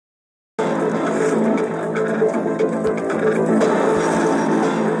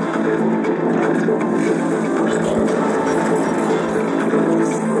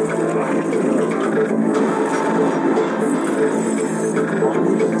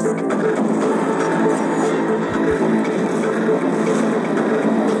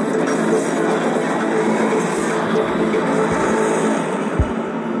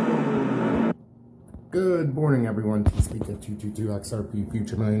222XRP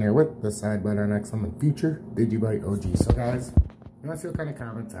Future Millionaire with the side bet on X on Future Digibite OG. So guys, you want to see what kind of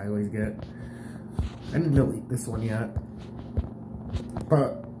comments I always get? I didn't delete this one yet,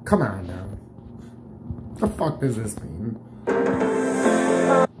 but come on now. The fuck does this mean?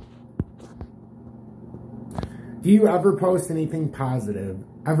 Do you ever post anything positive?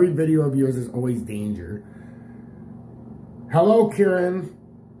 Every video of yours is always danger. Hello, Kieran.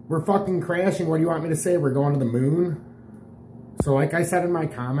 We're fucking crashing. What do you want me to say? We're going to the moon? So like I said in my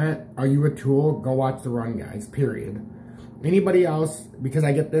comment, are you a tool? Go watch the run, guys. Period. Anybody else, because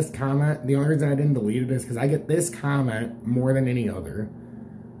I get this comment, the only reason I didn't delete it is because I get this comment more than any other.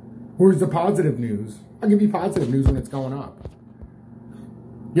 Where's the positive news? I'll give you positive news when it's going up.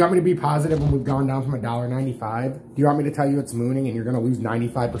 You want me to be positive when we've gone down from $1.95? Do you want me to tell you it's mooning and you're going to lose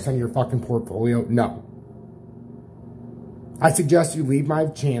 95% of your fucking portfolio? No. I suggest you leave my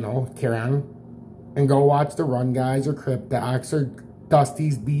channel, Karen, and go watch the Run Guys or Cryptox or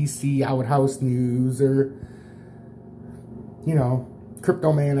Dusty's BC Outhouse News or, you know,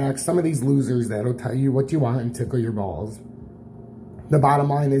 Crypto Man X, some of these losers that'll tell you what you want and tickle your balls. The bottom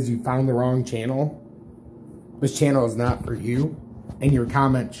line is you found the wrong channel. This channel is not for you. And your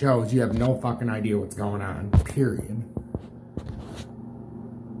comment shows you have no fucking idea what's going on. Period.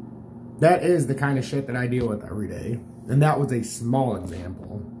 That is the kind of shit that I deal with every day. And that was a small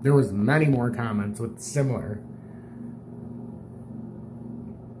example. There was many more comments with similar.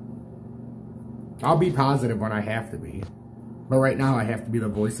 I'll be positive when I have to be. But right now I have to be the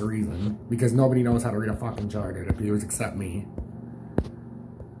voice of reason. Because nobody knows how to read a fucking chart at viewers except me.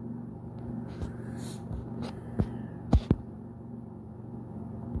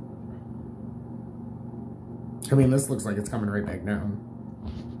 I mean, this looks like it's coming right back down.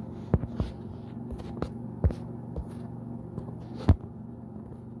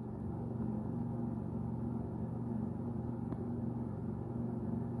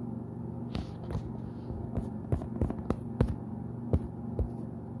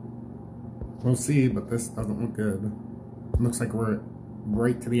 We'll see, but this doesn't look good. It looks like we're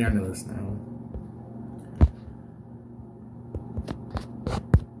right to the end of this now.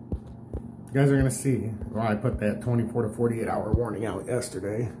 You guys are going to see. Well, I put that 24 to 48 hour warning out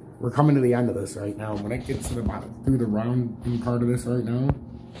yesterday. We're coming to the end of this right now. When it gets to the bottom, through the rounding part of this right now,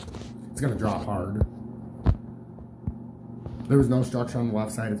 it's going to drop hard. There was no structure on the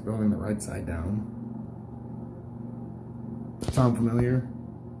left side. It's building the right side down. Sound familiar?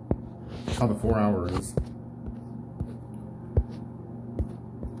 That's how the 4 hour is.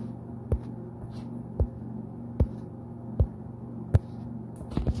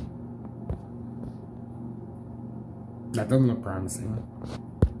 That doesn't look promising.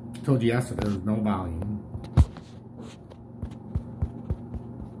 I told you yesterday there was no volume.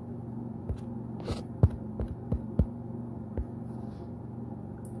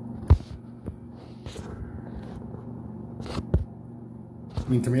 I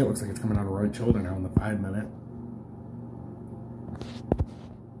mean, to me it looks like it's coming out of the right shoulder now in the 5 minute.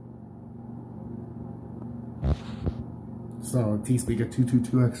 So, T-Speak at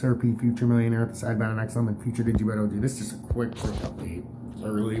 222XRP Future Millionaire at the side bet on X and Future Digibite OG. This is just a quick update.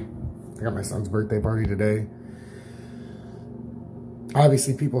 Early. I got my son's birthday party today.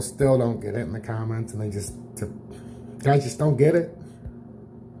 Obviously, people still don't get it in the comments, and guys just don't get it.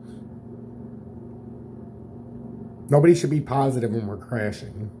 Nobody should be positive when we're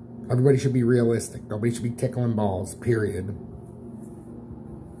crashing. Everybody should be realistic. Nobody should be tickling balls, period.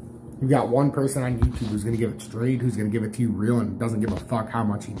 You've got one person on YouTube who's going to give it straight, who's going to give it to you real, and doesn't give a fuck how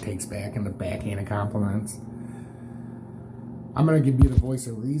much he takes back in the backhanded compliments. I'm going to give you the voice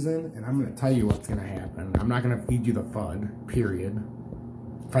of reason, and I'm going to tell you what's going to happen. I'm not going to feed you the FUD, period.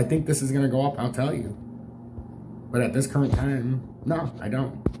 If I think this is going to go up, I'll tell you. But at this current time, no, I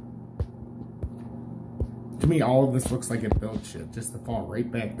don't. To me, all of this looks like it built shit, just to fall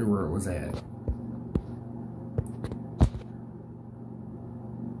right back to where it was at.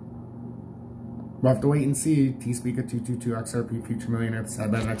 We'll have to wait and see. T-Speak at 222XRP Future Millionaire at the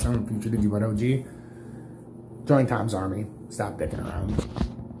side bet on X and Future Digibite OG. Join Tom's army. Stop dicking around.